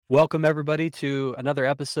Welcome, everybody, to another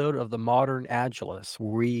episode of the Modern Agilist,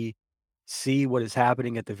 where we see what is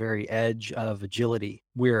happening at the very edge of agility.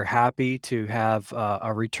 We're happy to have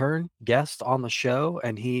a return guest on the show,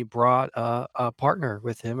 and he brought a partner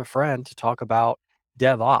with him, a friend, to talk about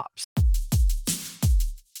DevOps.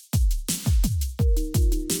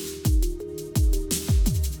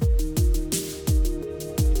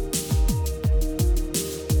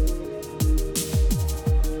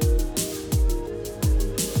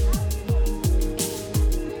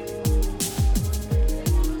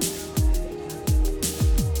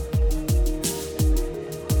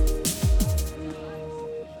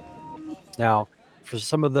 Now, for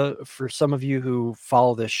some of you who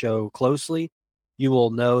follow this show closely, you will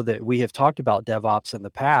know that we have talked about DevOps in the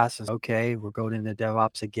past. And okay, we're going into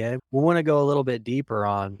DevOps again. We want to go a little bit deeper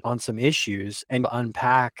on some issues and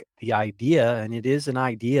unpack the idea. And it is an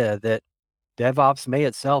idea that DevOps may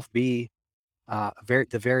itself be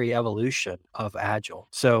the very evolution of Agile.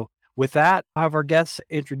 So, with that, I have our guests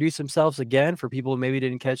introduce themselves again for people who maybe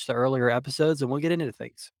didn't catch the earlier episodes, and we'll get into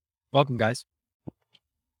things. Welcome, guys.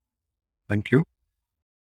 Thank you.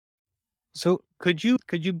 So could you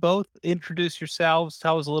both introduce yourselves,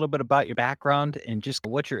 tell us a little bit about your background and just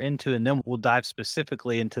what you're into, and then we'll dive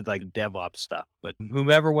specifically into like DevOps stuff. But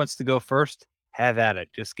whomever wants to go first, have at it.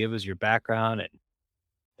 Just give us your background and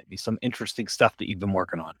maybe some interesting stuff that you've been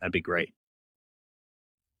working on. That'd be great.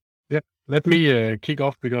 Yeah, let me kick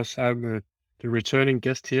off because I'm the returning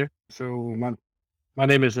guest here. So my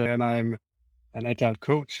name is and I'm an Agile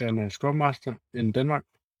coach and a Scrum Master in Denmark.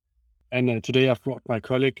 And today I've brought my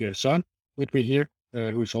colleague Søren with me here,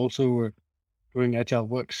 who's also doing Agile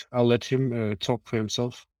works. I'll let him talk for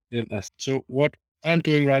himself. So what I'm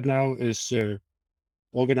doing right now is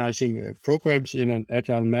organizing programs in an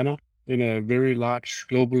Agile manner in a very large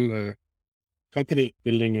global company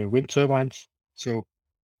building wind turbines. So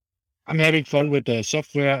I'm having fun with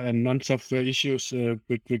software and non-software issues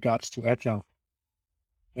with regards to Agile.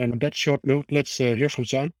 And on that short note, let's hear from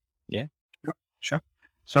Søren. Yeah, sure.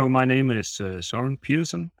 So my name is Søren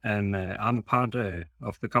Pedersen, and I'm a part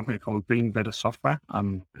of the company called Building Better Software.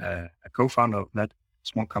 I'm a co-founder of that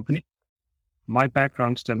small company. My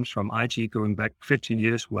background stems from IT going back 15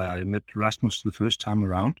 years, where I met Rasmus the first time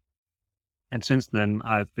around. And since then,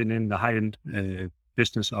 I've been in the high-end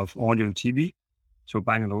business of audio and TV, so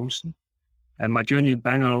Bang & Olufsen. And my journey in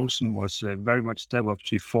Bang & Olufsen was very much DevOps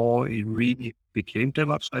before it really became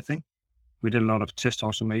DevOps, I think. We did a lot of test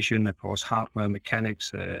automation across hardware,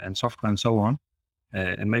 mechanics, and software, and so on.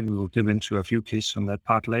 And maybe we'll dive into a few cases on that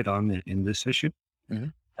part later on in this session. Mm-hmm.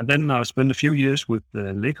 And then I spent a few years with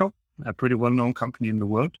Lego, a pretty well-known company in the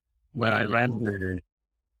world, where I ran,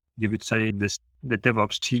 you would say, the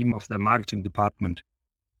DevOps team of the marketing department,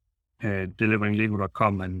 delivering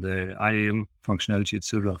Lego.com and the IAM functionality,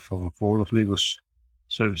 etc., for all of Lego's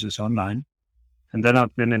services online. And then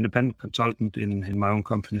I've been independent consultant in my own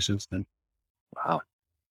company since then. Wow.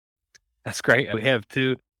 That's great. We have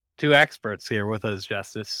two experts here with us,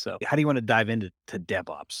 Justice. So how do you want to dive into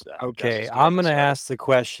DevOps? Okay, Justice, I'm going to ask the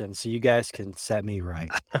question so you guys can set me right.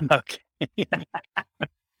 Okay.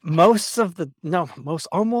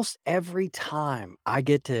 Almost every time I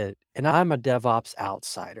get to, and I'm a DevOps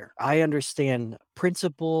outsider, I understand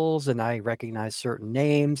principles and I recognize certain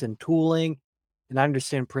names and tooling, and I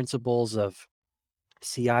understand principles of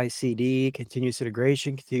CI/CD, continuous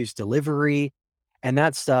integration, continuous delivery, and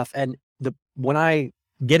that stuff. And when I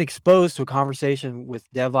get exposed to a conversation with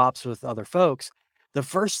DevOps with other folks, the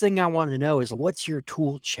first thing I want to know is, what's your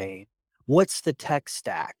tool chain? What's the tech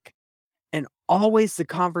stack? And always the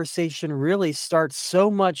conversation really starts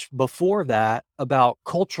so much before that about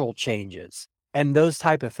cultural changes and those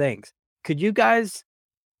type of things. Could you guys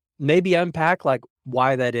maybe unpack like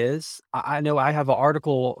why that is? I know I have an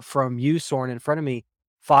article from you, Søren, in front of me,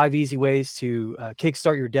 5 easy ways to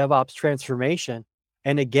kickstart your DevOps transformation.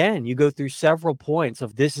 And again, you go through several points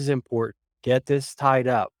of this is important, get this tied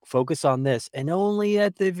up, focus on this. And only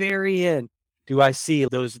at the very end do I see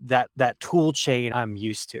that tool chain I'm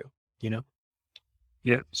used to, you know?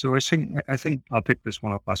 Yeah, so I think I'll pick this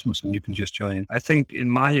one up, Rasmus, and you can just join in. I think in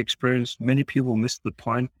my experience, many people missed the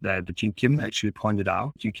point that Jim Kim actually pointed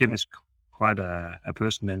out. Jim Kim is quite a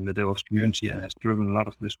person in the DevOps community and has driven a lot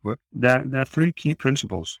of this work. There are 3 key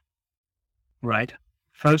principles, right?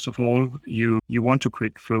 First of all, you want to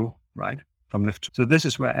create flow, right, from left. So this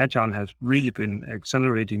is where Agile has really been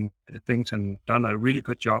accelerating things and done a really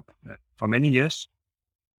good job for many years,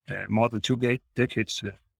 more than 2 decades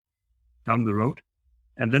down the road.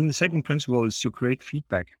 And then the second principle is to create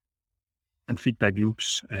feedback and feedback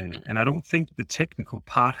loops. And I don't think the technical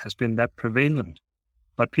part has been that prevalent,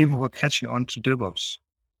 but people were catching on to DevOps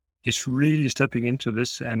is really stepping into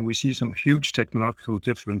this, and we see some huge technological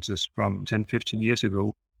differences from 10, 15 years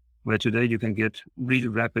ago, where today you can get really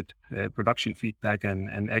rapid production feedback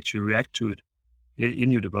and actually react to it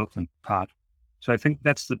in your development part. So I think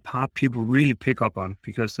that's the part people really pick up on,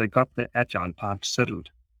 because they got the agile part settled,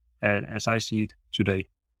 as I see it today,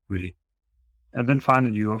 really. And then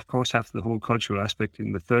finally, you of course have the whole cultural aspect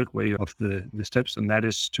in the third way of the steps, and that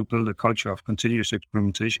is to build a culture of continuous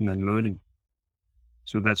experimentation and learning.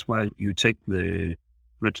 So that's why you take the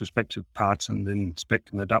retrospective parts and then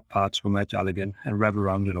inspect and adapt parts from Agile again and wrap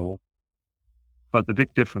around it all. But the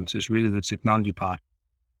big difference is really the technology part,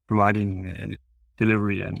 providing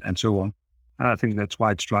delivery and so on. And I think that's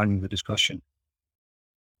why it's driving the discussion.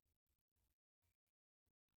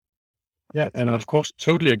 Yeah, and of course,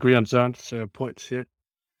 totally agree on Søren's points here.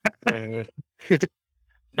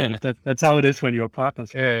 And that's how it is when you're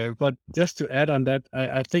partners. But just to add on that,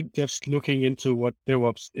 I think just looking into what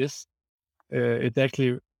DevOps is, it's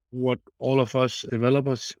actually what all of us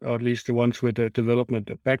developers, or at least the ones with a development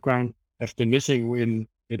background, have been missing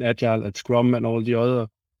in Agile and Scrum and all the other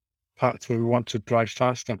parts where we want to drive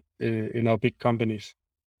faster in our big companies.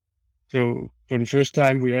 So for the first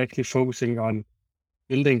time, we're actually focusing on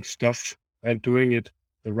building stuff and doing it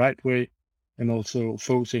the right way, and also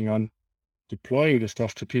focusing on deploying the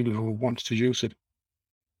stuff to people who want to use it.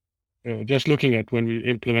 Just looking at when we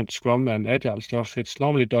implement Scrum and Agile stuff, it's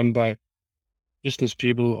normally done by business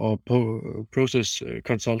people or process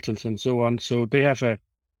consultants and so on. So they have a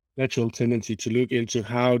natural tendency to look into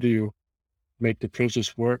how do you make the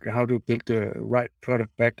process work, how to build the right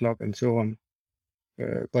product backlog and so on.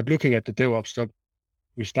 But looking at the DevOps stuff,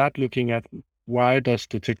 we start looking at why does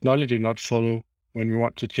the technology not follow when we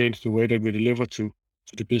want to change the way that we deliver to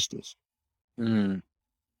the business. And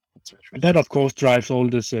that, of course, drives all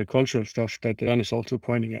this cultural stuff that Jan is also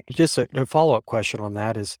pointing at. Just a follow-up question on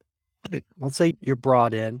that is, let's say you're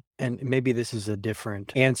brought in, and maybe this is a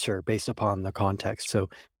different answer based upon the context. So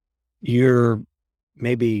you're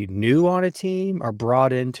maybe new on a team, or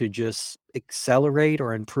brought in to just accelerate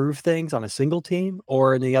or improve things on a single team,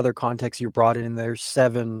 or in the other context, you're brought in and there's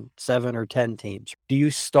seven or 10 teams. Do you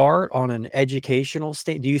start on an educational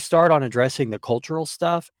state? Do you start on addressing the cultural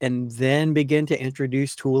stuff and then begin to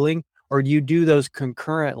introduce tooling, or do you do those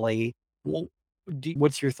concurrently?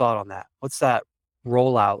 What's your thought on that? What's that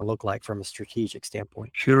rollout look like from a strategic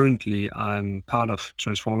standpoint? Currently, I'm part of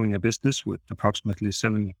transforming a business with approximately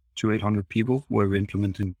 700 to 800 people where we're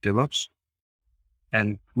implementing DevOps.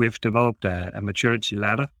 And we've developed a maturity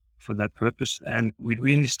ladder for that purpose. And we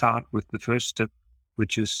really start with the first step,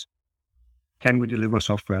 which is, can we deliver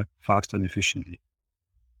software fast and efficiently?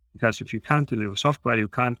 Because if you can't deliver software, you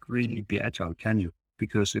can't really be agile, can you?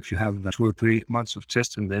 Because if you have 2 or 3 months of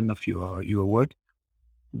test and the end of your work,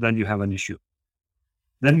 then you have an issue.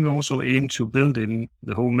 Then we also aim to build in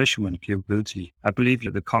the whole measurement capability. I believe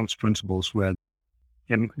that the COMS principles, where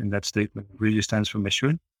M in that statement really stands for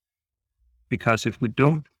measuring. Because if we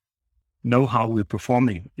don't know how we're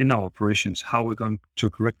performing in our operations, how we're going to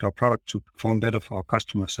correct our product to perform better for our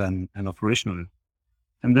customers and operationally.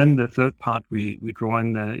 And then the third part we draw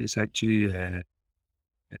in is actually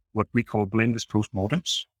what we call blameless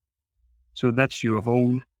postmortems. So that's your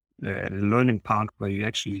whole learning part, where you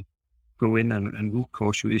actually go in and root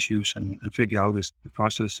cause your issues and figure out, is the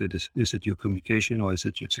process, is it your communication, or is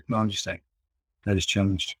it your technology stack that is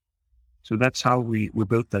challenged? So that's how we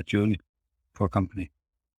built that journey for a company.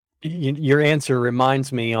 Your answer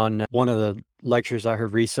reminds me on one of the lectures I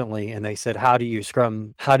heard recently, and they said, how do you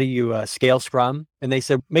scale Scrum? And they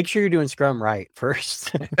said, make sure you're doing Scrum right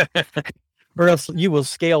first, or else you will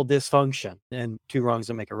scale dysfunction, and 2 wrongs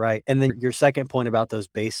don't make it right. And then your second point about those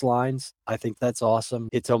baselines, I think that's awesome.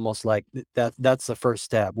 It's almost like that's the first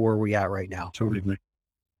step. Where are we at right now? Totally agree.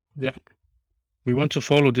 Yeah. We want to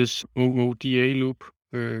follow this OODA loop,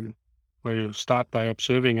 where you start by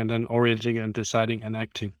observing and then orienting and deciding and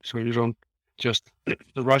acting. So you don't just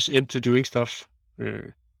rush into doing stuff.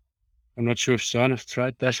 I'm not sure if Søren has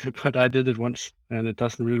tried that, but I did it once and it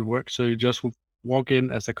doesn't really work. So you just walk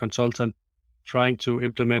in as a consultant trying to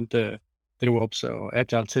implement the DevOps or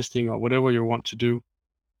Agile testing or whatever you want to do.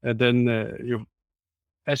 And then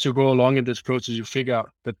as you go along in this process, you figure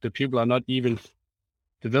out that the people are not even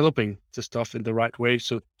developing the stuff in the right way.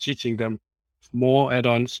 So teaching them more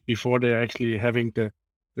add-ons before they're actually having the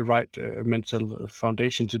right mental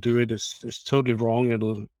foundation to do it is totally wrong.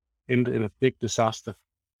 It'll end in a big disaster.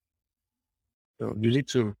 So you need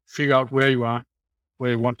to figure out where you are,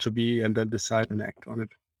 where you want to be, and then decide and act on it.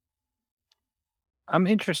 I'm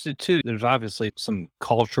interested too. There's obviously some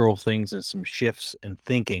cultural things and some shifts in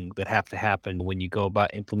thinking that have to happen when you go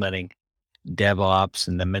about implementing DevOps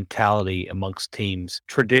and the mentality amongst teams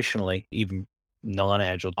traditionally, even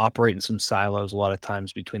non-agile, operate in some silos a lot of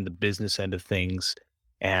times between the business end of things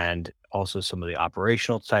and also some of the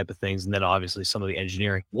operational type of things, and then obviously some of the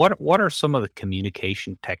engineering. What are some of the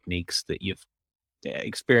communication techniques that you've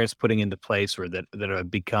experienced putting into place or that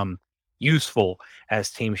have become useful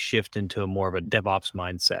as teams shift into a more of a DevOps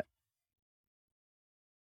mindset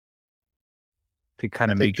to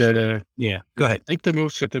kind I of think make sure? that Yeah, go ahead. I think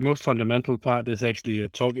the most fundamental part is actually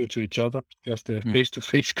talking to each other, just Mm.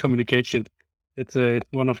 face-to-face communication. It's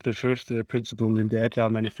one of the first principles in the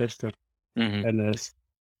Agile Manifesto, Mhm. and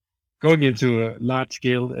going into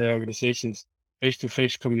large-scale organizations,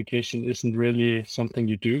 face-to-face communication isn't really something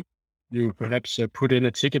you do. You perhaps put in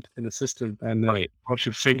a ticket in the system and Right. cross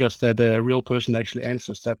your fingers that a real person actually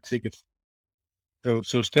answers that ticket.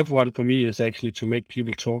 So step one for me is actually to make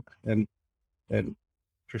people talk and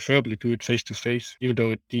preferably do it face to face, even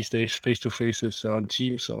though these days face to face is on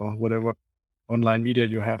Teams or whatever online media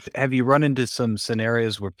you have. Have you run into some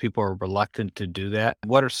scenarios where people are reluctant to do that?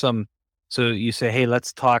 What are some, so you say, hey,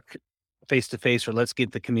 let's talk face to face or let's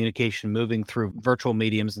get the communication moving through virtual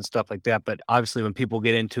mediums and stuff like that. But obviously, when people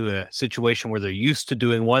get into a situation where they're used to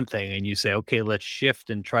doing one thing and you say, okay, let's shift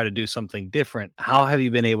and try to do something different, how have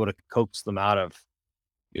you been able to coax them out of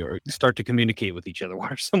or start to communicate with each other?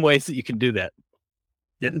 What are some ways that you can do that?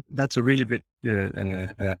 Yeah, that's a really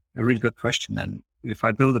a really good question. And if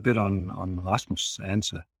I build a bit on Rasmus'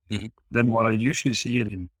 answer, then what I usually see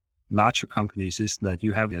in larger companies is that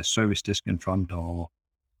you have a service desk in front, or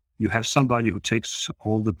you have somebody who takes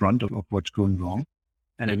all the brunt of what's going wrong,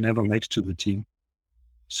 and it never makes to the team.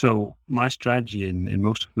 So my strategy in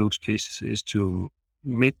most of those cases is to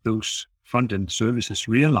make those front-end services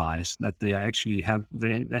realize that they actually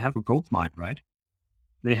they have a gold mine, right?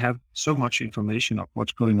 They have so much information of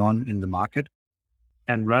what's going on in the market.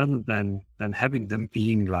 And rather than having them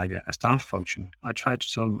being like a staff function, I try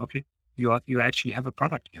to tell them, okay, you actually have a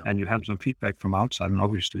product here and you have some feedback from outside and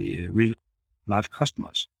obviously real live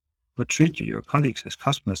customers. But treat your colleagues as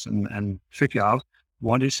customers and figure out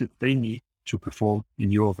what is it they need to perform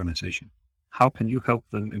in your organization. How can you help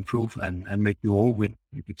them improve and make you all win,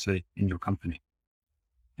 you could say, in your company?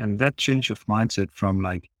 And that change of mindset from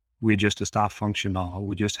like, we're just a staff function or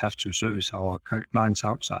we just have to service our clients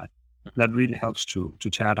outside, that really helps to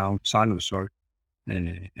tear down silos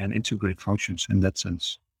and integrate functions in that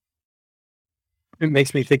sense. It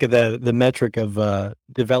makes me think of the metric of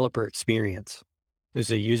developer experience.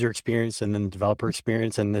 There's a user experience and then developer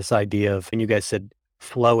experience, and this idea of, when you guys said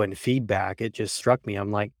flow and feedback, it just struck me.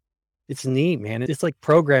 I'm like, it's neat, man. It's like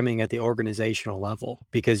programming at the organizational level,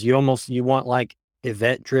 because you want like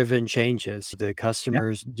event-driven changes. The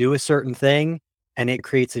customers do a certain thing and it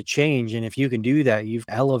creates a change. And if you can do that, you've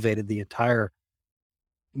elevated the entire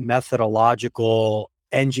methodological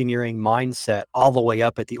engineering mindset all the way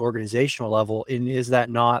up at the organizational level. And is that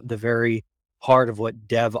not the very heart of what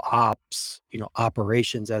DevOps,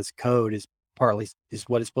 operations as code is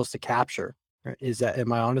what it's supposed to capture? Right?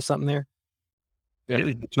 Am I onto something there? Yeah,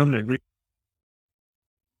 I totally agree.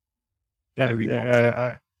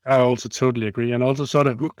 I also totally agree. And also sort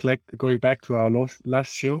of going back to our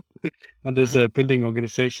last show on this building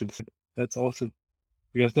organizations. That's awesome,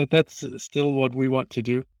 because that's still what we want to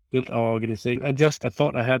do, build our organization. And just a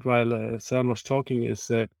thought I had while Søren was talking is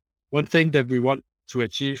one thing that we want to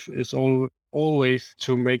achieve is always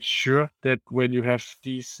to make sure that when you have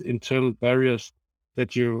these internal barriers,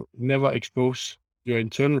 that you never expose your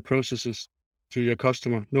internal processes to your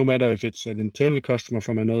customer, no matter if it's an internal customer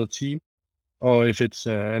from another team or if it's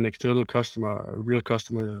an external customer, a real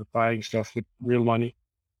customer buying stuff with real money.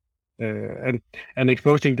 And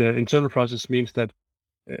exposing the internal process means that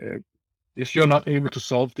if you're not able to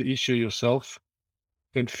solve the issue yourself,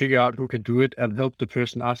 then figure out who can do it and help the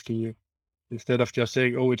person asking you, instead of just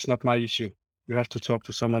saying, oh, it's not my issue. You have to talk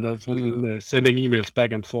to someone else, sending emails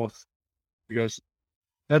back and forth, because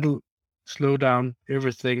that'll slow down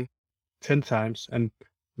everything 10 times. And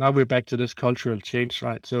now we're back to this cultural change,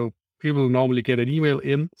 right? So people normally get an email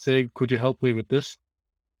in saying, could you help me with this?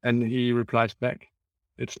 And he replies back,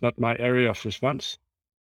 it's not my area of response.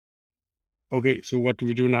 Okay, so what do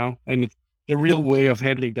we do now? And the real way of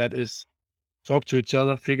handling that is talk to each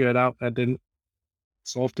other, figure it out, and then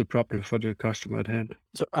solve the problem for the customer at hand.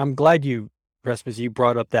 So I'm glad Rasmus, you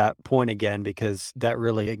brought up that point again, because that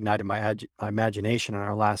really ignited my imagination in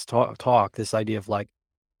our last talk, this idea of like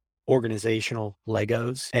organizational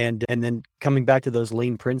Legos, and then coming back to those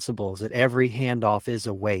lean principles, that every handoff is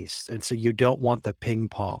a waste. And so you don't want the ping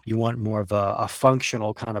pong. You want more of a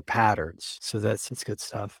functional kind of patterns. So that's good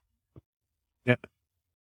stuff. Yeah.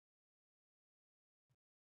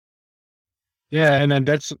 Yeah, and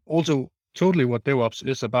that's also totally what DevOps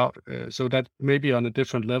is about. So that may be on a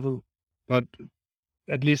different level, but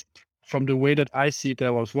at least from the way that I see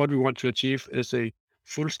DevOps, what we want to achieve is a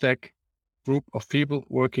full stack group of people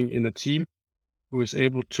working in a team who is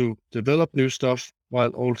able to develop new stuff while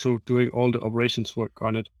also doing all the operations work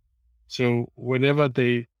on it. So whenever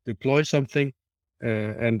they deploy something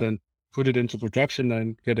and then put it into production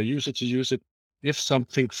and get a user to use it, if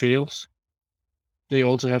something fails, they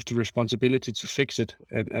also have the responsibility to fix it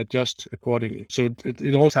and adjust accordingly. So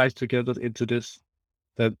it all ties together into this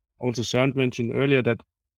that also Søren mentioned earlier, that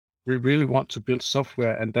we really want to build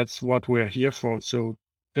software, and that's what we're here for. So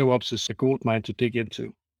DevOps is a gold mine to dig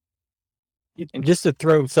into. And just to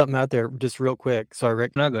throw something out there just real quick. Sorry,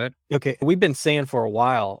 Rick. No, good. Okay. We've been saying for a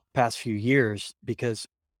while, past few years, because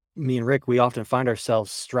me and Rick, we often find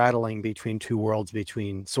ourselves straddling between two worlds,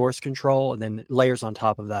 between source control and then layers on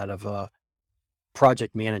top of that of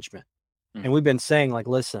project management. And we've been saying, like,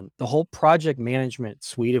 listen, the whole project management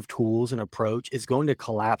suite of tools and approach is going to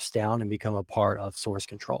collapse down and become a part of source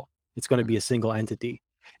control. It's going to be a single entity.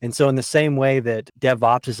 And so in the same way that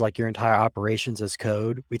DevOps is like your entire operations as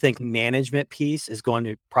code, we think management piece is going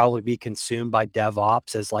to probably be consumed by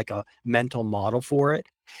DevOps as like a mental model for it.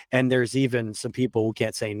 And there's even some people who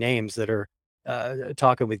can't say names that are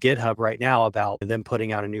talking with GitHub right now about them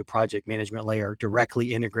putting out a new project management layer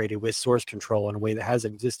directly integrated with source control in a way that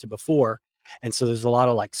hasn't existed before. And so there's a lot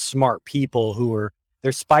of like smart people who are,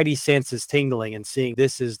 their spidey senses tingling and seeing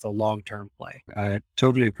this is the long-term play. I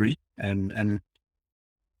totally agree. And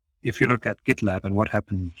if you look at GitLab and what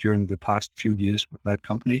happened during the past few years with that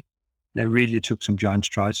company, they really took some giant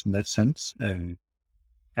strides in that sense. And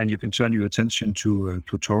you can turn your attention to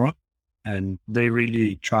Torah, and they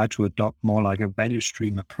really try to adopt more like a value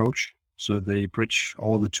stream approach. So they bridge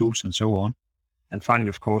all the tools and so on. And finally,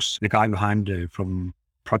 of course, the guy behind from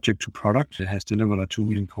project to product has delivered a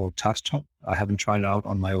tool called TaskTop. I haven't tried it out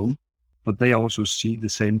on my own, but they also see the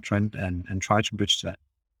same trend and try to bridge that.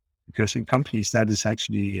 Because in companies, that is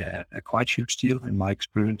actually a quite huge deal in my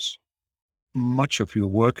experience. Much of your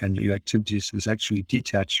work and your activities is actually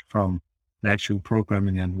detached from the actual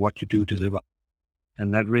programming and what you do deliver.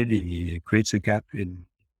 And that really creates a gap in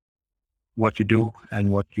what you do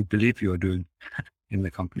and what you believe you're doing in the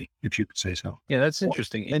company, if you could say so. Yeah, that's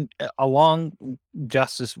interesting. And along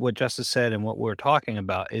what Justice said and what we're talking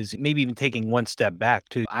about is maybe even taking one step back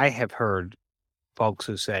too. I have heard folks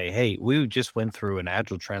who say, hey, we just went through an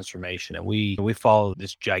agile transformation and we follow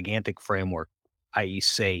this gigantic framework, i.e.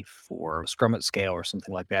 SAFe or Scrum at Scale or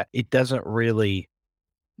something like that. It doesn't really,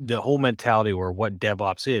 the whole mentality or what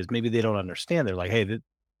DevOps is, maybe they don't understand. They're like, hey,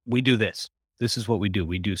 we do this. This is what we do.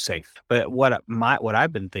 We do SAFe. But what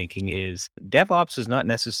I've been thinking is DevOps is not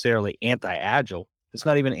necessarily anti-agile. It's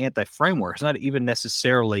not even anti-framework. It's not even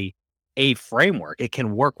necessarily a framework. It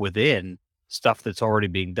can work within stuff that's already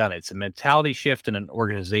being done. It's a mentality shift and an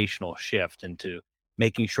organizational shift into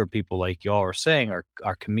making sure people, like y'all are saying,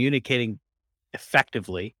 are communicating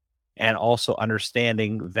effectively and also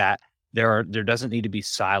understanding that there doesn't need to be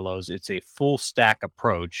silos. It's a full stack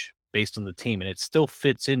approach based on the team, and it still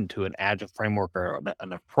fits into an agile framework or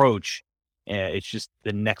an approach. It's just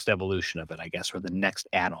the next evolution of it, I guess, or the next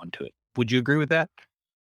add-on to it. Would you agree with that?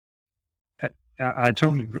 I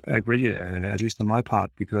totally agree, at least on my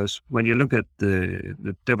part, because when you look at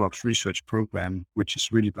the DevOps research program, which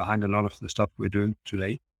is really behind a lot of the stuff we're doing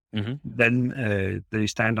today, then they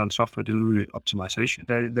stand on software delivery optimization.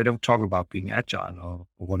 They don't talk about being agile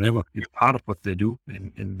or whatever. It's part of what they do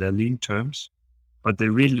in their lean terms, but they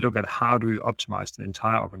really look at how do we optimize the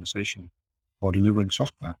entire organization for delivering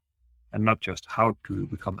software, and not just how to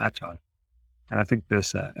become agile. And I think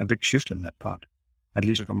there's a big shift in that part, at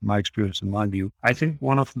least from my experience and my view. I think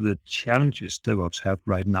one of the challenges DevOps have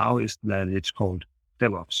right now is that it's called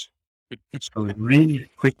DevOps. So it really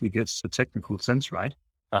quickly gets the technical sense right.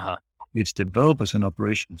 It's developers and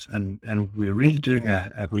operations, and we're really doing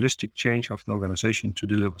a holistic change of the organization to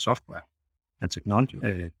deliver software and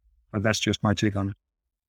technology. But that's just my take on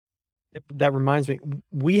it. That reminds me,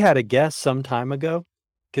 we had a guest some time ago,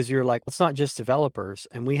 because you're like, it's not just developers.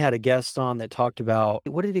 And we had a guest on that talked about,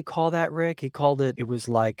 what did he call that, Rick? He called it was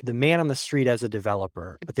like the man on the street as a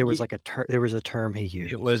developer, but there was like there was a term he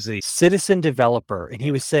used. It was the citizen developer. And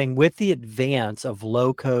he was saying with the advance of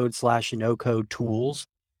low code / no code tools,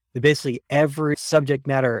 that basically every subject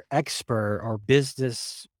matter expert or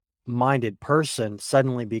business minded person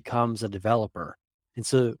suddenly becomes a developer. And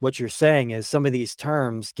so what you're saying is some of these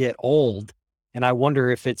terms get old. And I wonder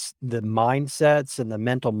if it's the mindsets and the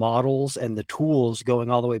mental models and the tools going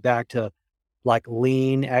all the way back to like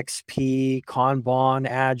lean, XP, Kanban,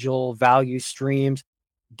 Agile, value streams.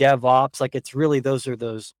 DevOps. Like it's really those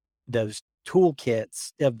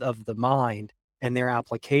toolkits of the mind and their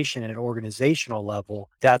application at an organizational level.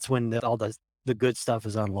 That's when all the good stuff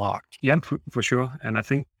is unlocked. Yeah, for sure. And I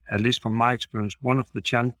think, at least from my experience, one of the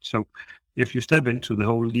challenges, so if you step into the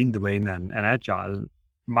whole lean domain and agile,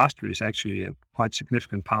 mastery is actually a quite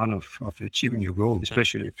significant part of achieving your goal,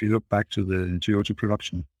 especially if you look back to the Toyota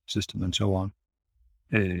production system and so on.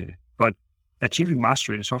 But achieving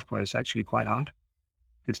mastery in software is actually quite hard.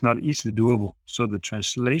 It's not easily doable. So the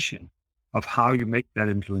translation of how you make that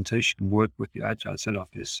implementation work with the agile setup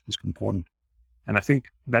is important. And I think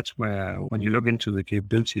that's where, when you look into the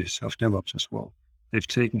capabilities of DevOps as well, they've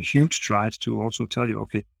taken huge strides to also tell you,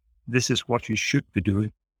 okay, this is what you should be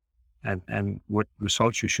doing and what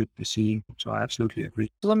results you should be seeing. So I absolutely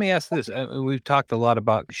agree. So let me ask this. We've talked a lot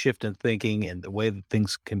about shift in thinking and the way that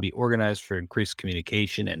things can be organized for increased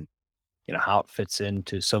communication and, how it fits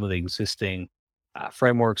into some of the existing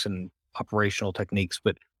frameworks and operational techniques.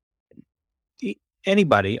 But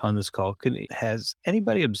anybody on this call, has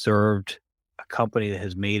anybody observed a company that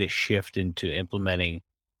has made a shift into implementing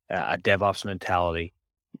a DevOps mentality?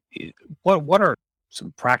 What are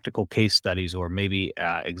some practical case studies or maybe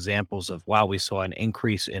examples of, wow, we saw an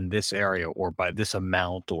increase in this area or by this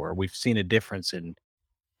amount, or we've seen a difference in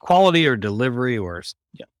quality or delivery or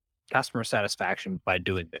customer satisfaction by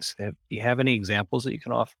doing this? Do you have any examples that you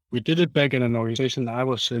can offer? We did it back in an organization I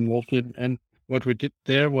was involved in, and what we did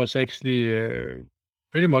there was actually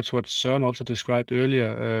pretty much what Søren also described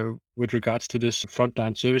earlier with regards to this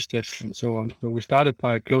frontline service desk and so on. So we started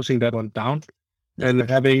by closing that one down and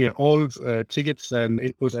having all tickets and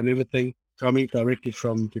inputs and everything coming directly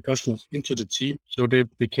from the customers into the team. So they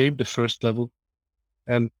became the first level.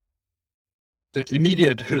 And the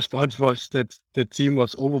immediate response was that the team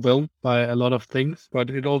was overwhelmed by a lot of things, but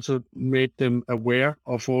it also made them aware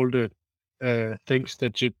of all the things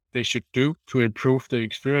that they should do to improve the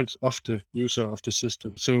experience of the user of the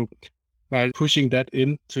system. So by pushing that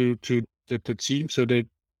into the team, so they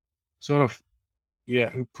sort of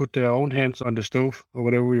put their own hands on the stove or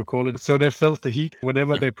whatever you call it. So they felt the heat.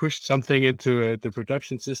 Whenever they pushed something into the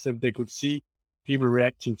production system, they could see people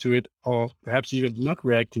reacting to it or perhaps even not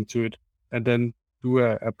reacting to it, and then do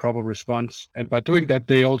a proper response. And by doing that,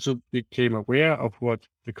 they also became aware of what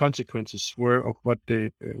the consequences were of what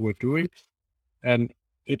they were doing. And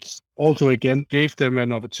it's also, again, gave them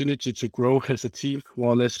an opportunity to grow as a team,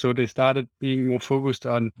 more or less. So they started being more focused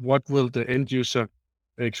on what will the end user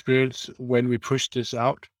experience when we push this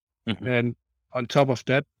out. Mm-hmm. And on top of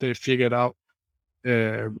that, they figured out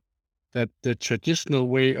that the traditional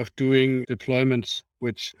way of doing deployments,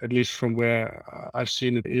 which at least from where I've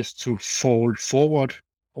seen it, is to fold forward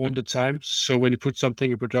all the time. So when you put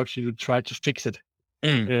something in production, you try to fix it.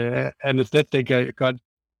 And instead they got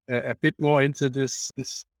a bit more into this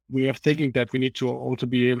way of thinking that we need to also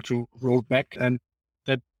be able to roll back, and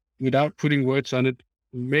that without putting words on it,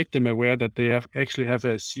 make them aware that they actually have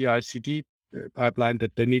a CI/CD pipeline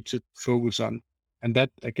that they need to focus on. And that,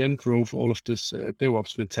 again, drove all of this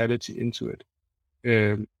DevOps mentality into it.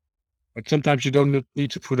 But sometimes you don't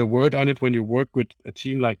need to put a word on it when you work with a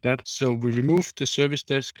team like that. So we removed the service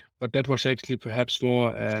desk, but that was actually perhaps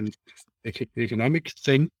more an economic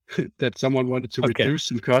thing that someone wanted to reduce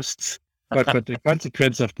some costs. But the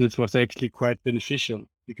consequence of this was actually quite beneficial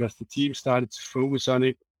because the team started to focus on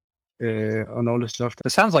it, on all the stuff.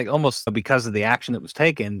 It sounds like almost because of the action that was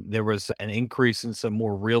taken, there was an increase in some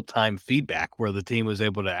more real-time feedback where the team was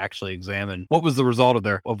able to actually examine what was the result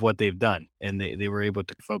of what they've done. And they were able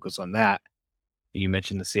to focus on that. You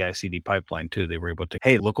mentioned the CI/CD pipeline too. They were able to,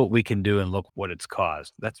 hey, look what we can do and look what it's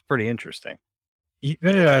caused. That's pretty interesting.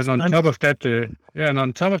 Yeah, and on top of that,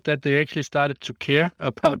 they actually started to care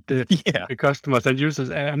about the customers and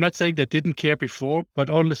users. I'm not saying they didn't care before, but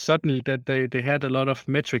all of a sudden that they had a lot of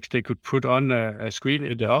metrics they could put on a screen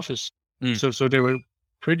in the office. So they were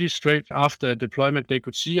pretty straight after deployment. They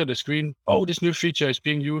could see on the screen, oh, this new feature is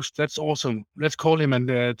being used. That's awesome. Let's call him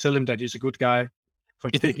and tell him that he's a good guy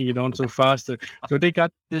for taking it on so fast. So they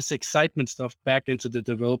got this excitement stuff back into the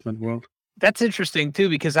development world. That's interesting too,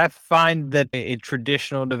 because I find that in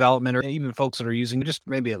traditional development, or even folks that are using just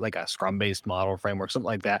maybe like a Scrum-based model framework, something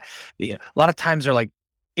like that, a lot of times they're like,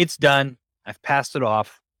 it's done, I've passed it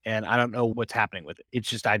off, and I don't know what's happening with it. It's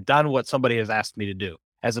just I've done what somebody has asked me to do,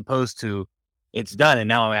 as opposed to it's done, and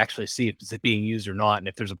now I actually see if it's being used or not, and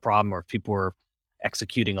if there's a problem or if people are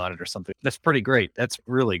executing on it or something. That's pretty great. That's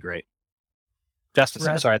really great. Justice,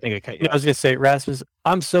 I'm sorry, I think I cut you off. I was going to say, Rasmus,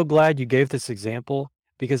 I'm so glad you gave this example,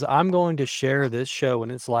 because I'm going to share this show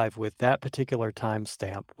when it's live with that particular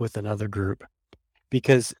timestamp with another group.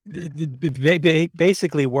 because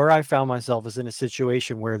basically where I found myself is in a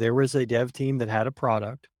situation where there was a dev team that had a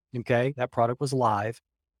product. Okay. That product was live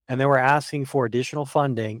and they were asking for additional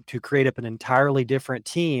funding to create up an entirely different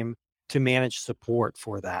team to manage support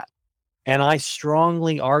for that. And I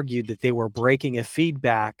strongly argued that they were breaking a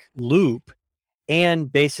feedback loop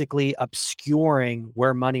and basically obscuring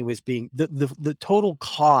where money was being, the total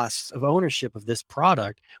cost of ownership of this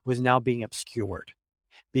product was now being obscured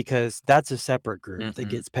because that's a separate group that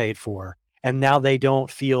gets paid for. And now they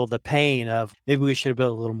don't feel the pain of maybe we should have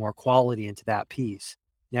built a little more quality into that piece.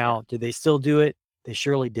 Now, did they still do it? They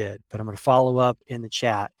surely did, but I'm going to follow up in the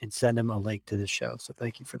chat and send them a link to this show. So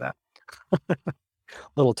thank you for that.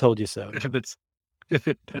 Little told you so.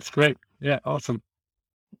 That's great. Yeah, awesome.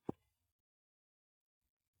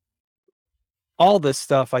 All this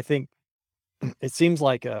stuff, I think it seems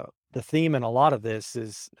like the theme in a lot of this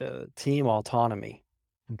is team autonomy.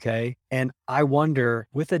 Okay. And I wonder,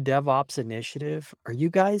 with a DevOps initiative,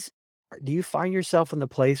 do you find yourself in the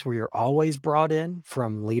place where you're always brought in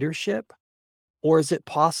from leadership? Or is it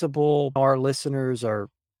possible our listeners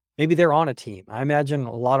maybe they're on a team? I imagine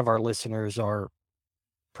a lot of our listeners are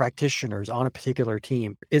practitioners on a particular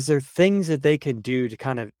team. Is there things that they can do to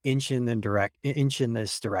kind of inch in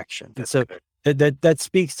this direction? So that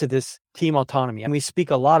speaks to this team autonomy. And we speak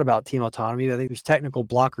a lot about team autonomy. I think there's technical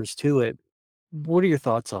blockers to it. What are your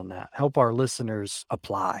thoughts on that? Help our listeners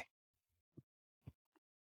apply.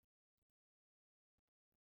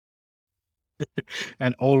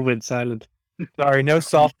 And all went silent. Sorry, no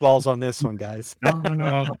softballs on this one, guys.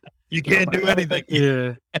 No. You can't do anything.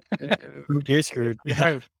 Yeah. You're screwed.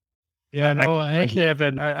 Yeah, no, I actually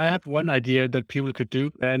I have one idea that people could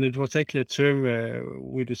do, and it was actually a term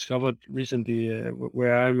we discovered recently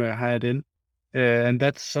where I'm hired in, and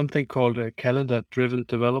that's something called calendar-driven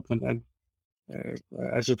development. And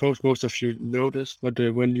I suppose most of you know this, but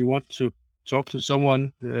when you want to talk to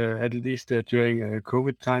someone, at least during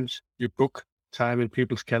COVID times, you book time in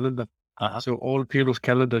people's calendar. So all people's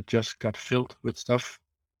calendar just got filled with stuff.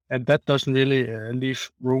 And that doesn't really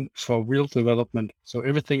leave room for real development. So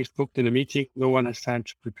everything is booked in a meeting. No one has time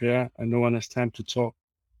to prepare and no one has time to talk.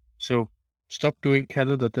 So stop doing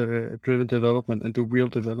calendar-driven development and do real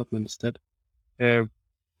development instead. And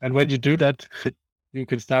when you do that, you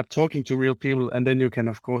can start talking to real people, and then you can,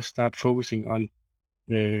 of course, start focusing on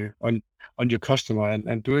your customer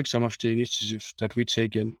and doing some of the initiatives that we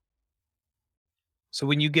take in. So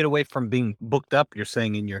when you get away from being booked up, you're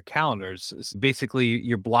saying in your calendars, basically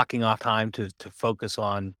you're blocking off time to focus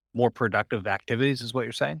on more productive activities is what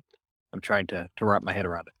you're saying? I'm trying to wrap my head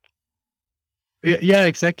around it. Yeah,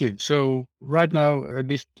 exactly. So right now, at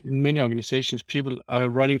least in many organizations, people are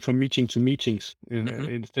running from meeting to meetings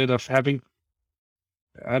instead of having,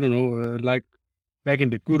 I don't know, like back in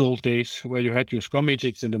the good old days where you had your Scrum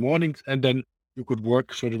meetings in the mornings and then you could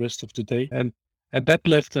work for the rest of the day. And that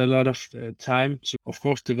left a lot of time to, of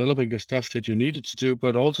course, developing the stuff that you needed to do,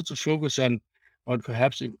 but also to focus on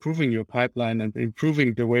perhaps improving your pipeline and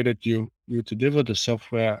improving the way that you deliver the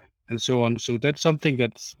software and so on. So that's something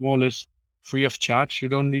that's more or less free of charge. You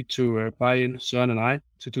don't need to buy in Søren and I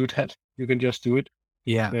to do that. You can just do it.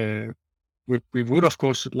 Yeah. We would, of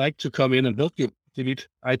course, like to come in and help you delete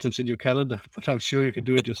items in your calendar, but I'm sure you can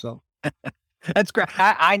do it yourself. That's great.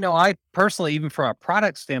 I know I personally, even from a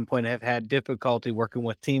product standpoint, have had difficulty working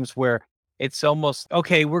with teams where it's almost,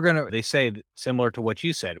 okay, they say similar to what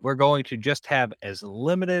you said, we're going to just have as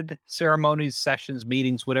limited ceremonies, sessions,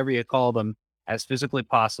 meetings, whatever you call them, as physically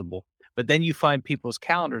possible. But then you find people's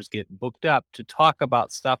calendars get booked up to talk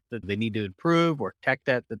about stuff that they need to improve or tech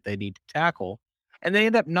debt that they need to tackle. And they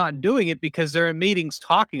end up not doing it because they're in meetings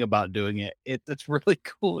talking about doing it. That's really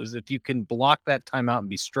cool is if you can block that time out and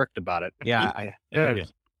be strict about it. Yeah.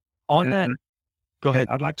 On that, go ahead.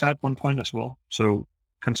 I'd like to add one point as well. So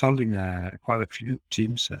consulting quite a few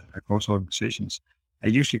teams across organizations, I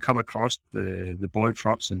usually come across the boy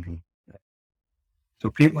frog syndrome.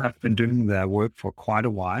 So people have been doing their work for quite a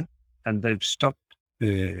while and they've stopped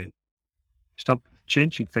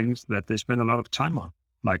changing things that they spend a lot of time on,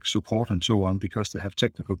 like support and so on, because they have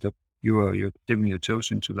technical debt. You're dipping your toes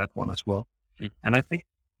into that one as well. And I think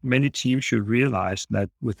many teams should realize that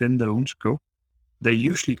within their own scope, they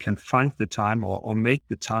usually can find the time or make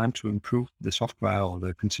the time to improve the software or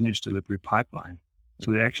the continuous delivery pipeline.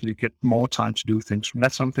 So they actually get more time to do things. And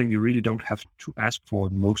that's something you really don't have to ask for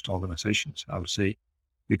in most organizations, I would say,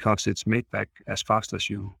 because it's made back as fast as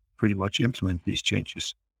you pretty much implement these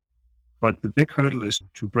changes. But the big hurdle is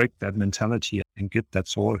to break that mentality and get that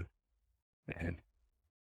sorted.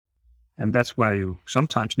 And that's why you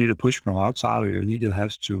sometimes need a push from outside, or you need to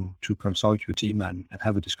have to consult your team and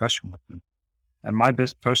have a discussion with them. And my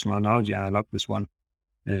best personal analogy, and I love this one,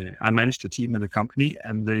 I managed a team in the company,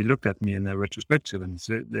 and they looked at me in a retrospective, and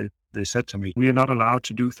they said to me, "We are not allowed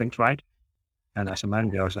to do things right." And as a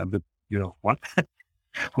manager, I was a bit, what?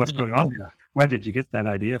 What's going on here? Where did you get that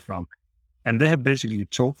idea from? And they have basically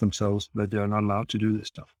told themselves that they are not allowed to do this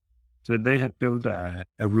stuff. So they had built a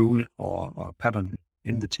rule or a pattern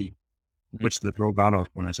in the team, which they broke out of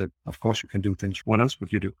when I said, of course you can do things. What else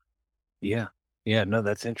would you do? Yeah. Yeah. No,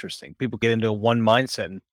 that's interesting. People get into one mindset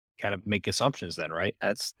and kind of make assumptions then, right?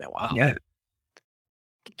 Wow. Yeah.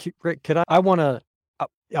 Could I want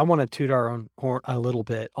to toot our own horn a little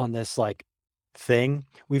bit on this thing.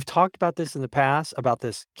 We've talked about this in the past about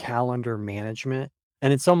this calendar management.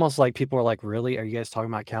 And it's almost like people are like, really? Are you guys talking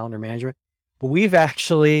about calendar management? But we've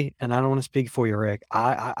actually, and I don't want to speak for you, Rick.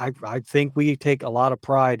 I think we take a lot of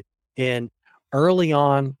pride in early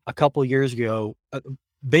on a couple of years ago,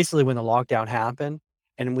 basically when the lockdown happened,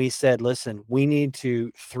 and we said, listen, we need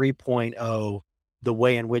to 3.0 the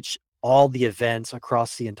way in which all the events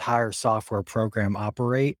across the entire software program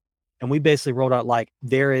operate. And we basically rolled out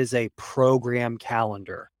there is a program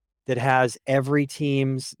calendar that has every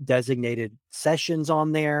team's designated sessions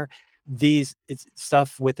on there. It's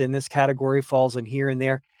stuff within this category falls in here and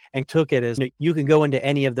there, and took it as you can go into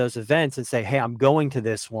any of those events and say, hey, I'm going to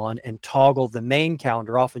this one, and toggle the main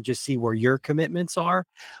calendar off and just see where your commitments are.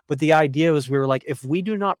 But the idea was we were like, if we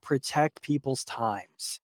do not protect people's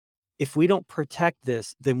times, if we don't protect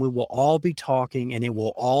this, then we will all be talking and it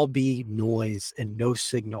will all be noise and no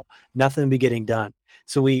signal. Nothing will be getting done.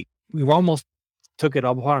 So we almost took it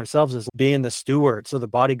upon ourselves as being the stewards or the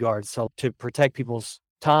bodyguards, so to protect people's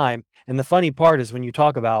time. And the funny part is when you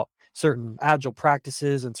talk about certain agile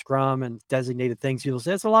practices and Scrum and designated things, people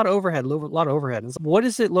say it's a lot of overhead, And what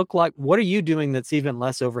does it look like? What are you doing that's even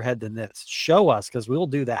less overhead than this? Show us, because we'll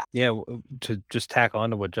do that. Yeah. To just tack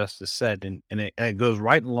on to what Justice said, and it goes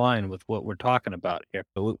right in line with what we're talking about here.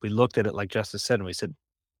 We looked at it like Justice said, and we said,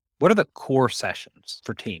 what are the core sessions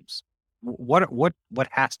for teams? What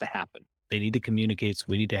has to happen? They need to communicate. So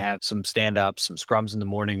we need to have some stand-ups, some scrums in the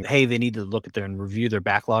morning. Hey, they need to look at and review their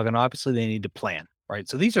backlog, and obviously they need to plan, right?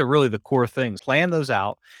 So these are really the core things. Plan those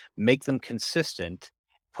out, make them consistent,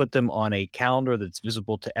 put them on a calendar that's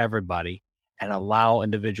visible to everybody, and allow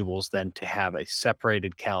individuals then to have a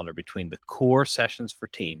separated calendar between the core sessions for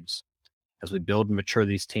teams as we build and mature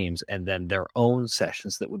these teams, and then their own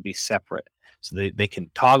sessions that would be separate. So they can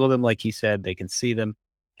toggle them, like he said, they can see them.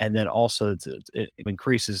 And then also it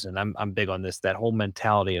increases, and I'm big on this, that whole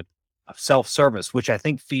mentality of self-service, which I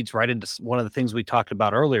think feeds right into one of the things we talked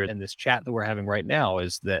about earlier in this chat that we're having right now,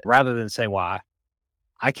 is that rather than saying, well,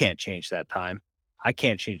 I can't change that time, I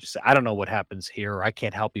can't change this, I don't know what happens here, or I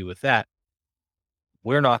can't help you with that.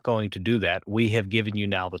 We're not going to do that. We have given you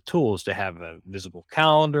now the tools to have a visible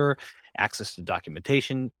calendar, access to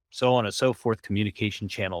documentation, so on and so forth, communication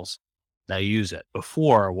channels. Now use it.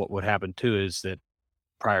 Before, what would happen too is that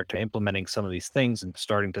prior to implementing some of these things and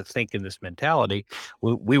starting to think in this mentality,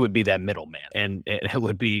 we would be that middleman, and it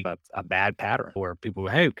would be a bad pattern where people,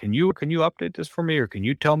 hey, can you update this for me, or can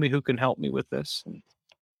you tell me who can help me with this? And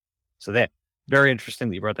so that very interesting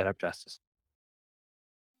that you brought that up, Justice.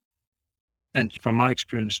 And from my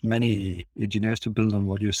experience, many engineers, to build on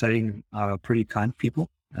what you're saying, are pretty kind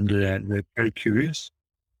people, and they're very curious.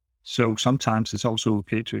 So sometimes it's also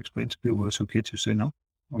okay to explain to people, it's okay to say no,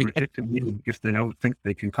 or reject a meeting if they don't think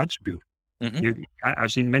they can contribute. Mm-hmm.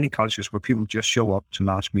 I've seen many cultures where people just show up to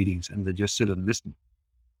large meetings and they just sit and listen,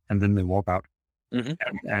 and then they walk out.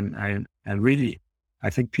 Mm-hmm. And really, I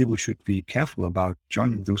think people should be careful about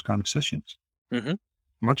joining those kind of sessions. Mm-hmm.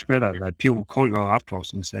 Much better that people call you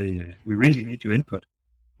afterwards and say, we really need your input,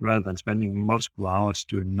 rather than spending multiple hours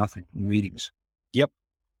doing nothing in meetings.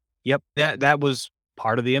 Yep. That was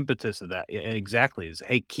part of the impetus of that. Exactly. Is,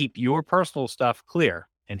 hey, keep your personal stuff clear,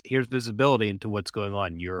 and here's visibility into what's going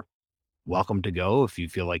on. You're welcome to go if you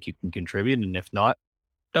feel like you can contribute. And if not,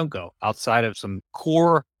 don't go. Outside of some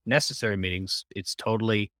core necessary meetings, it's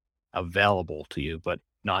totally available to you, but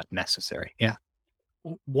not necessary. Yeah.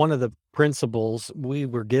 One of the principles, we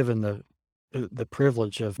were given the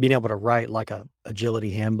privilege of being able to write like a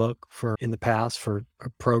agility handbook in the past for a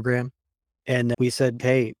program. And we said,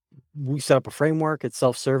 hey, we set up a framework, it's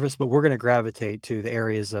self-service, but we're going to gravitate to the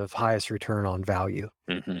areas of highest return on value.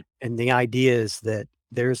 Mm-hmm. And the idea is that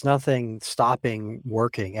there's nothing stopping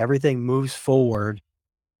working. Everything moves forward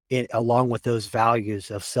along with those values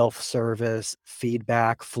of self-service,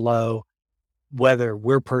 feedback, flow, whether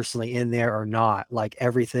we're personally in there or not. Like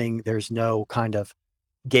everything, there's no kind of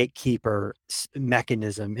gatekeeper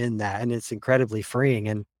mechanism in that. And it's incredibly freeing.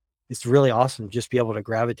 And it's really awesome to just be able to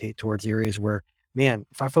gravitate towards areas where man,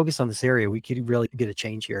 if I focus on this area, we could really get a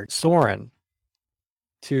change here. Søren,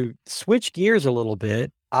 to switch gears a little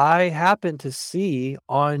bit, I happen to see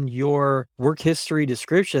on your work history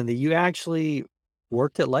description that you actually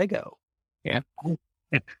worked at Lego. Yeah.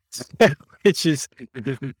 which is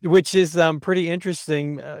pretty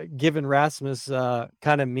interesting, given Rasmus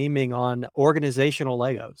kind of memeing on organizational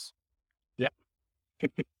Legos. Yeah.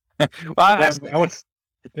 Well,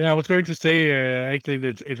 I was going to say actually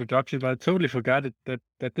the introduction, but I totally forgot it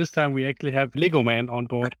that this time we actually have Lego Man on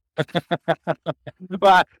board.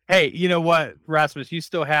 But hey, you know what, Rasmus, you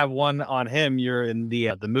still have one on him. You're in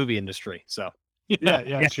the movie industry, so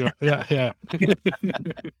Yeah, sure. Yeah.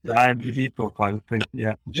 I'm the lead profile thing.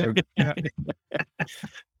 Yeah, sure.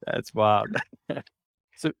 that's wild.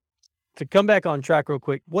 So to come back on track real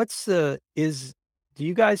quick, do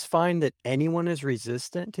you guys find that anyone is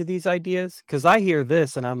resistant to these ideas? Because I hear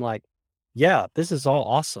this and I'm like, yeah, this is all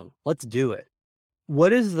awesome. Let's do it.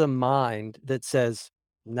 What is the mind that says,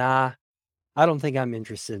 nah, I don't think I'm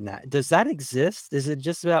interested in that? Does that exist? Is it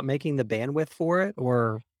just about making the bandwidth for it?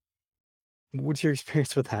 Or what's your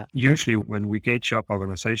experience with that? Usually when we gauge up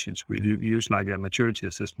organizations, we use like a maturity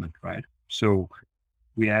assessment, right? So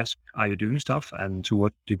we ask, are you doing stuff? And to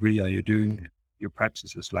what degree are you doing your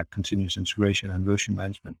practices like continuous integration and version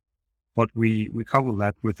management? But we couple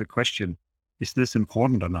that with the question, is this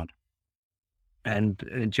important or not? And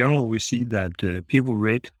in general, we see that people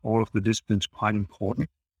rate all of the disciplines quite important.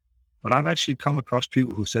 But I've actually come across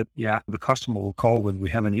people who said, yeah, the customer will call when we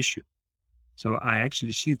have an issue. So I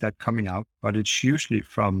actually see that coming out, but it's usually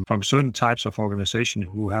from certain types of organization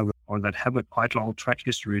who have a quite long track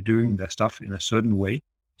history doing their stuff in a certain way.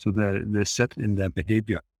 So they're set in their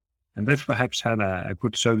behavior. And they've perhaps had a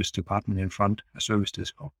good service department in front, a service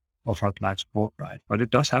desk or frontline support, right? But it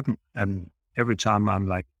does happen. And every time I'm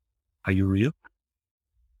like, are you real?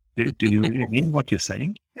 Do you mean what you're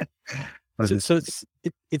saying? So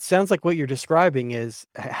it sounds like what you're describing is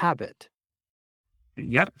a habit.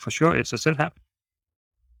 Yeah, for sure. It's a set habit.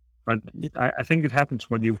 But I think it happens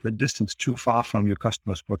when you've been distanced too far from your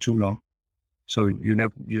customers for too long. So you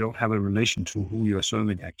don't have a relation to who you are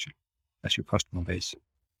serving actually as your customer base.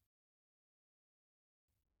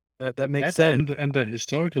 That makes sense. And the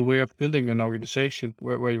historical way of building an organization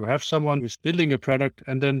where you have someone who's building a product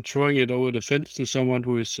and then throwing it over the fence to someone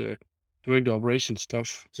who is doing the operation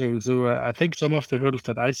stuff. So I think some of the hurdles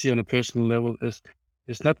that I see on a personal level is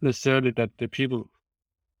not necessarily that the people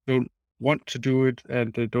don't want to do it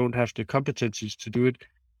and they don't have the competencies to do it.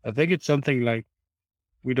 I think it's something like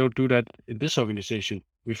we don't do that in this organization.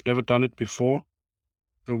 We've never done it before.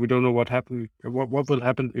 So we don't know what will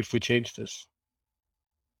happen if we change this.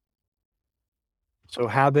 So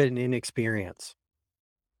habit and inexperience.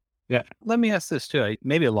 Yeah. Let me ask this too,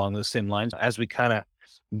 maybe along those same lines. As we kind of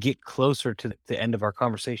get closer to the end of our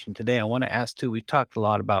conversation today, I want to ask too, we've talked a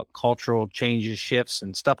lot about cultural changes, shifts,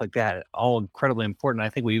 and stuff like that, all incredibly important. I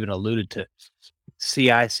think we even alluded to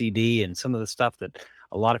CI/CD and some of the stuff that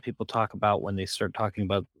a lot of people talk about when they start talking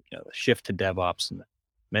about the shift to DevOps and the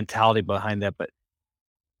mentality behind that. But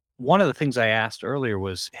one of the things I asked earlier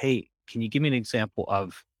was, hey, can you give me an example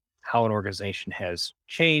of how an organization has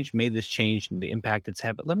changed, made this change, and the impact it's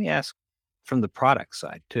had? But let me ask from the product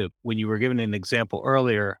side too. When you were giving an example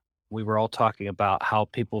earlier, we were all talking about how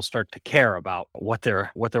people start to care about what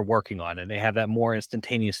they're working on, and they have that more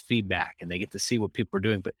instantaneous feedback, and they get to see what people are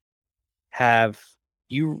doing. But have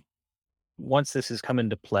you, once this has come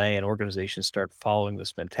into play and organizations start following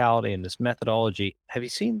this mentality and this methodology, have you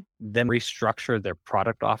seen them restructure their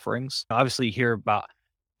product offerings? Obviously, you hear about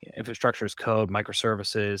infrastructure as code,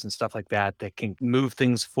 microservices, and stuff like that can move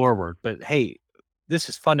things forward. But hey, this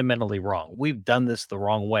is fundamentally wrong. We've done this the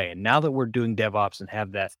wrong way. And now that we're doing DevOps and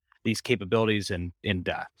have these capabilities and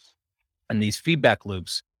these feedback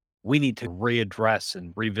loops, we need to readdress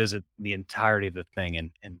and revisit the entirety of the thing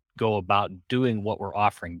and go about doing what we're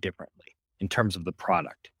offering differently in terms of the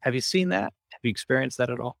product. Have you seen that? Have you experienced that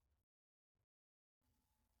at all?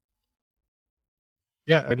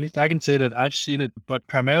 Yeah, at least I can say that I've seen it, but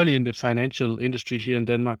primarily in the financial industry here in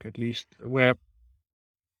Denmark, at least, where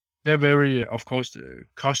they're very, of course,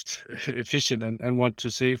 cost efficient and want to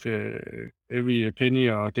save every penny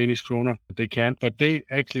or Danish kroner they can. But they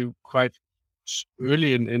actually quite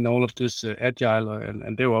early in all of this Agile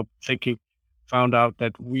and they were thinking, found out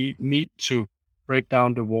that we need to break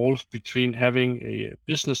down the walls between having a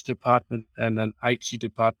business department and an IT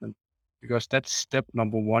department, because that's step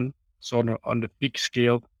number one, sort of on the big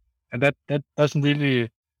scale. And that doesn't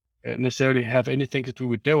really necessarily have anything to do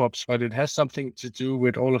with DevOps, but it has something to do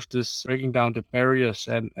with all of this breaking down the barriers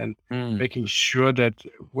and making sure that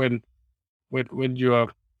when you are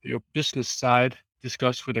your business side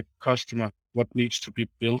discuss with a customer what needs to be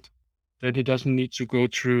built, then he doesn't need to go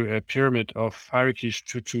through a pyramid of hierarchies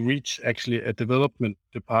to reach actually a development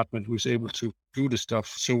department who's able to do the stuff.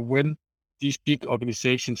 So when these big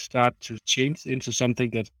organizations start to change into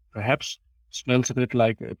something that perhaps smells a bit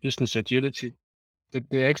like a business agility, that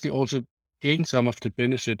they actually also gain some of the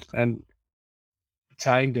benefit and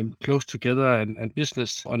tying them close together, and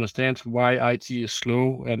business understands why IT is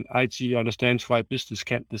slow, and IT understands why business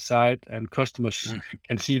can't decide, and customers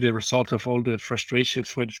can see the result of all the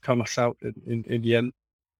frustrations when it comes out in the end.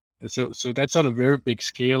 And so that's on a very big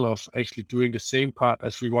scale of actually doing the same part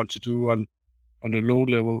as we want to do on the low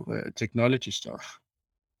level technology stuff.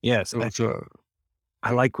 Yes, So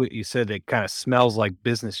I like what you said. It kind of smells like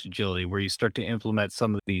business agility, where you start to implement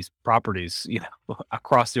some of these properties,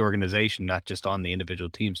 across the organization, not just on the individual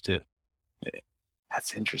teams too.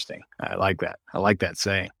 That's interesting. I like that. I like that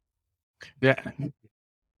saying. yeah,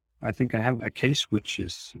 I think I have a case which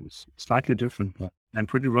is slightly different, but and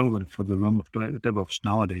pretty relevant for the realm of DevOps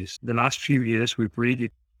nowadays. The last few years, we've really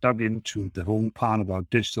dug into the whole part about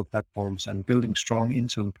digital platforms and building strong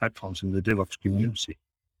internal platforms in the DevOps community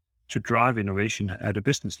to drive innovation at a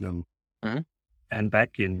business level. Mhm. And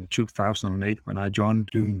back in 2008, when I joined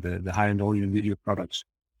doing the high-end audio and video products,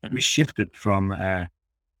 we shifted from a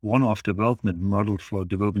one-off development model for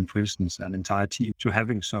developing, for instance, an entire team to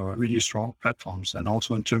having some really strong platforms, and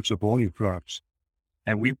also in terms of audio products.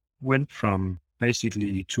 And we went from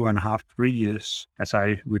basically 2.5, 3 years, as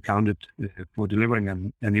I recounted, for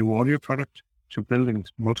delivering a new audio product, to building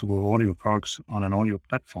multiple audio products on an audio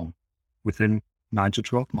platform within 9 to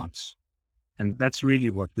 12 months. And that's really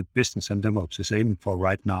what the business and DevOps is aiming for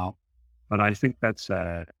right now. But I think that's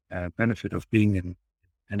a benefit of being in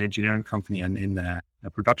an engineering company and in a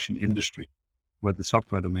production industry, where the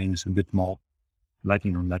software domain is a bit more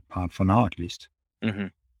lacking on that part for now, at least. Mm-hmm.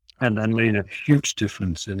 And that made a huge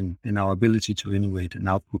difference in our ability to innovate and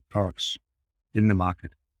output products in the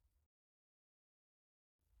market.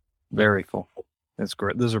 Very cool. That's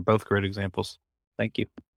great. Those are both great examples. Thank you.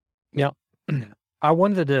 I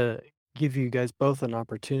wanted to give you guys both an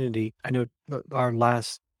opportunity. I know our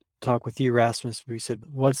last talk with you, Rasmus, we said,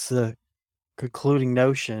 what's the concluding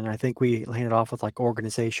notion? I think we landed off with like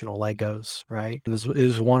organizational Legos, right? It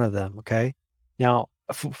was one of them. Okay. Now,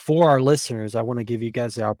 for our listeners, I want to give you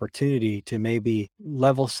guys the opportunity to maybe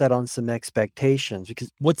level set on some expectations,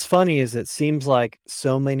 because what's funny is it seems like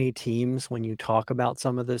so many teams, when you talk about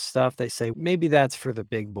some of this stuff, they say, maybe that's for the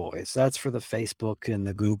big boys, that's for the Facebook and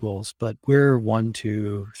the Googles, but we're 1,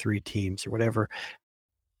 2, 3 teams or whatever.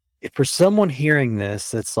 If for someone hearing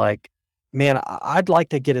this, that's like, man, I'd like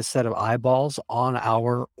to get a set of eyeballs on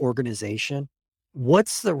our organization,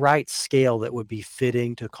 what's the right scale that would be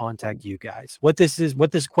fitting to contact you guys? What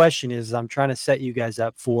this question is, I'm trying to set you guys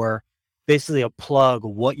up for basically a plug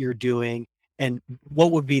of what you're doing and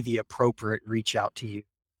what would be the appropriate reach out to you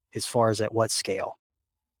as far as at what scale.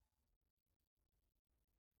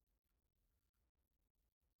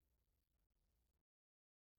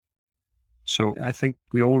 So I think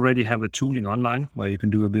we already have a tooling online where you can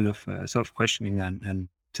do a bit of self-questioning and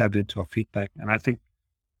tap into our feedback. And I think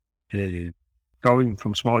going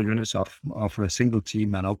from small units of a single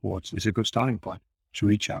team and upwards is a good starting point to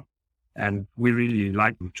reach out. And we really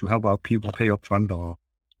like to help our people pay up front, or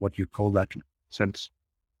what you call that sense,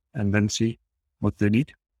 and then see what they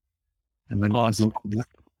need. And then Awesome.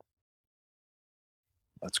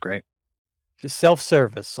 That's great. Just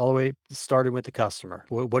self-service all the way started with the customer.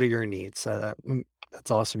 What are your needs? That's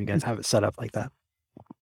awesome. You guys have it set up like that.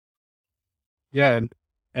 Yeah,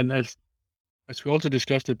 and as we also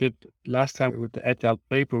discussed a bit last time with the Agile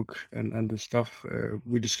playbook and the stuff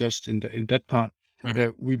we discussed in that part,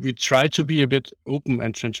 we try to be a bit open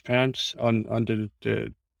and transparent on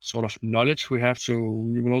the sort of knowledge we have. So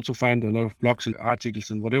you will also find a lot of blogs and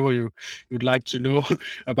articles and whatever you'd like to know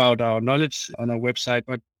about our knowledge on our website.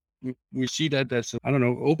 But we see that as,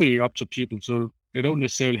 opening up to people. So they don't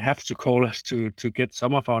necessarily have to call us to get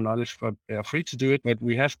some of our knowledge, but they are free to do it. But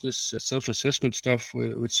we have this self-assessment stuff,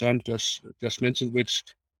 which Søren just mentioned, which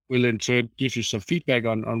will in turn give you some feedback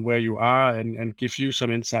on where you are and give you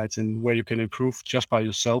some insights in where you can improve just by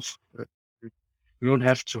yourself. You don't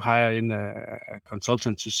have to hire in a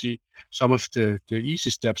consultant to see some of the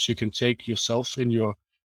easy steps you can take yourself in your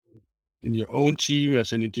own team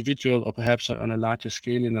as an individual, or perhaps on a larger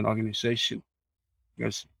scale in an organization.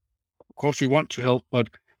 Because of course we want to help, but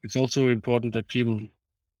it's also important that people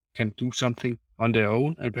can do something on their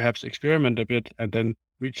own and perhaps experiment a bit and then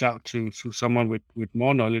reach out to someone with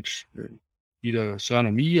more knowledge, either Søren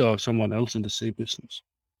or me or someone else in the same business.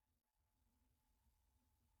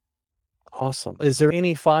 Awesome. Is there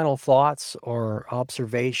any final thoughts or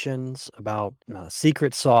observations about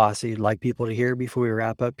secret sauce you'd like people to hear before we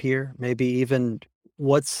wrap up here? Maybe even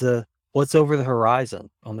what's over the horizon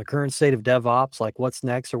on the current state of DevOps? Like what's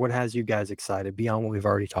next, or what has you guys excited beyond what we've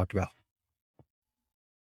already talked about?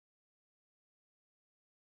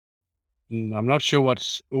 I'm not sure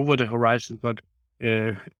what's over the horizon, but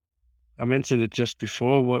I mentioned it just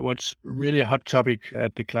before. What's really a hot topic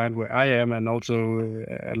at the client where I am, and also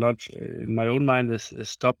a lot in my own mind, is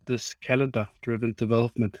stop this calendar-driven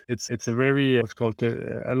development. It's a very what's called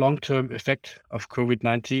a long-term effect of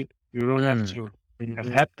COVID-19. You don't have to have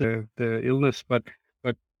had the illness, but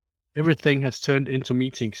everything has turned into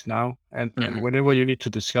meetings now, and whenever you need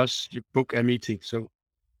to discuss, you book a meeting. So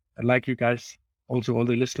I'd like you guys, also all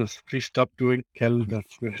the listeners, please stop doing calendar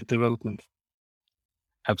development.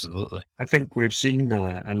 Absolutely. I think we've seen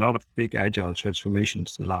a lot of big agile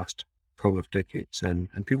transformations the last couple of decades, and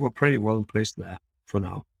people are pretty well placed there for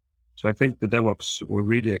now. So I think the DevOps will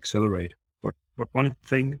really accelerate. But one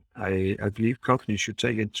thing I believe companies should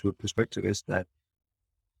take into perspective is that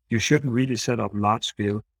you shouldn't really set up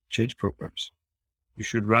large-scale change programs. You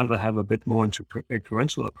should rather have a bit more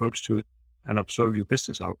incremental approach to it and observe your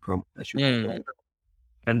business outcome as you go.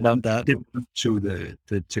 And Love that. To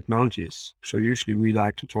the technologies. So usually we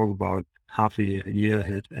like to talk about half a year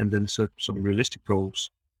ahead and then set some realistic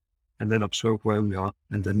goals and then observe where we are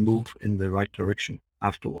and then move in the right direction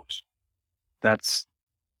afterwards. That's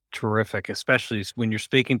terrific, especially when you're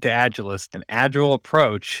speaking to Agilist, an agile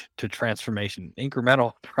approach to transformation,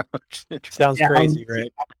 incremental approach. Sounds crazy,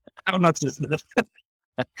 right? I'm not just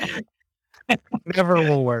Never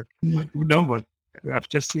will work. no, but I've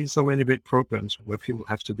just seen so many big programs where people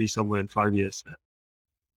have to be somewhere in 5 years.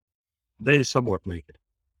 They somewhat make it,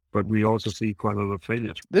 but we also see quite a lot of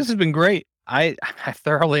failures. This has been great. I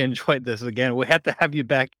thoroughly enjoyed this. Again, we have to have you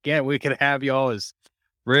back again. We could have you all as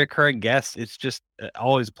recurring guests. It's just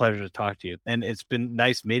always a pleasure to talk to you. And it's been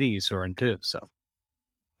nice meeting you, Søren, too. So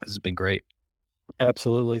this has been great.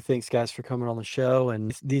 Absolutely. Thanks, guys, for coming on the show.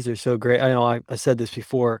 And these are so great. I know I said this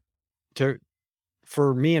before.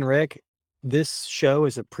 For me and Rick, this show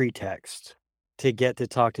is a pretext to get to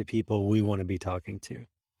talk to people we want to be talking to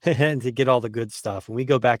and to get all the good stuff. And we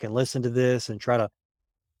go back and listen to this and try to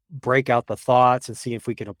break out the thoughts and see if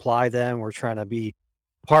we can apply them. We're trying to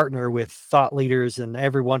partner with thought leaders and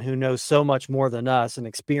everyone who knows so much more than us and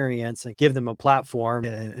experience and give them a platform.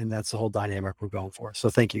 And that's the whole dynamic we're going for. So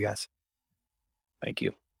thank you, guys. Thank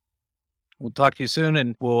you. We'll talk to you soon,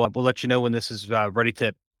 and we'll let you know when this is ready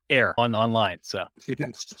to air online. So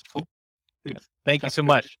thank you so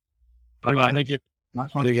much. Bye-bye. Thank you.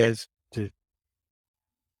 See you guys.